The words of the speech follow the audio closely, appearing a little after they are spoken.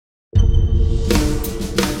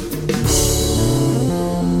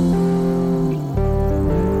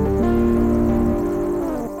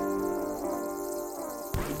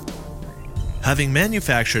Having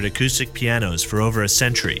manufactured acoustic pianos for over a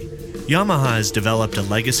century, Yamaha has developed a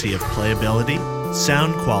legacy of playability,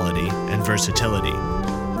 sound quality, and versatility.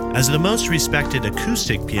 As the most respected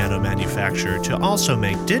acoustic piano manufacturer to also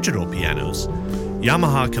make digital pianos,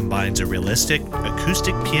 Yamaha combines a realistic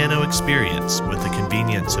acoustic piano experience with the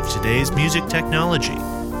convenience of today's music technology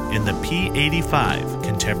in the P85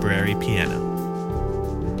 contemporary piano.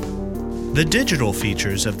 The digital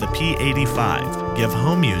features of the P85 give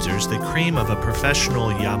home users the cream of a professional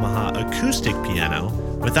Yamaha acoustic piano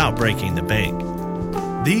without breaking the bank.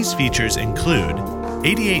 These features include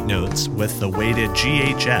 88 notes with the weighted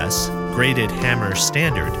GHS graded hammer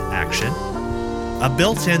standard action, a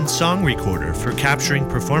built-in song recorder for capturing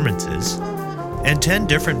performances, and 10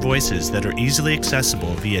 different voices that are easily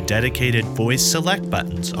accessible via dedicated voice select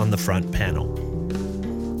buttons on the front panel.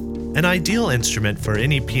 An ideal instrument for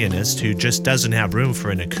any pianist who just doesn't have room for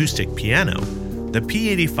an acoustic piano, the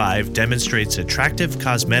P85 demonstrates attractive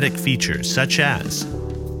cosmetic features such as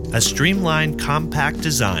a streamlined compact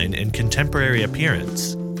design and contemporary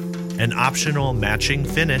appearance, an optional matching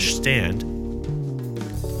finish stand,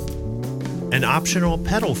 an optional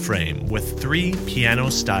pedal frame with 3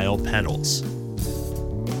 piano-style pedals.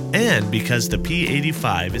 And because the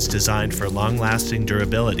P85 is designed for long-lasting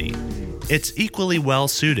durability, it's equally well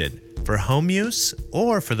suited for home use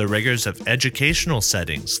or for the rigors of educational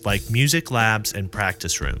settings like music labs and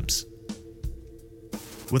practice rooms.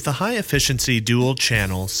 With a high-efficiency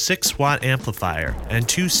dual-channel 6-watt amplifier and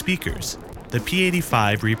 2 speakers, the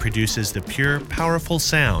P85 reproduces the pure, powerful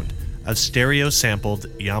sound of stereo-sampled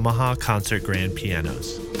Yamaha concert grand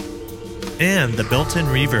pianos. And the built-in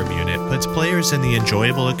reverb unit puts players in the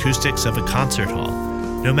enjoyable acoustics of a concert hall,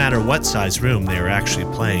 no matter what size room they are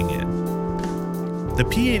actually playing in. The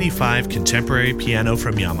P85 contemporary piano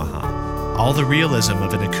from Yamaha, all the realism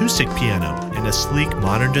of an acoustic piano in a sleek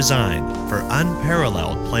modern design for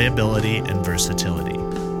unparalleled playability and versatility.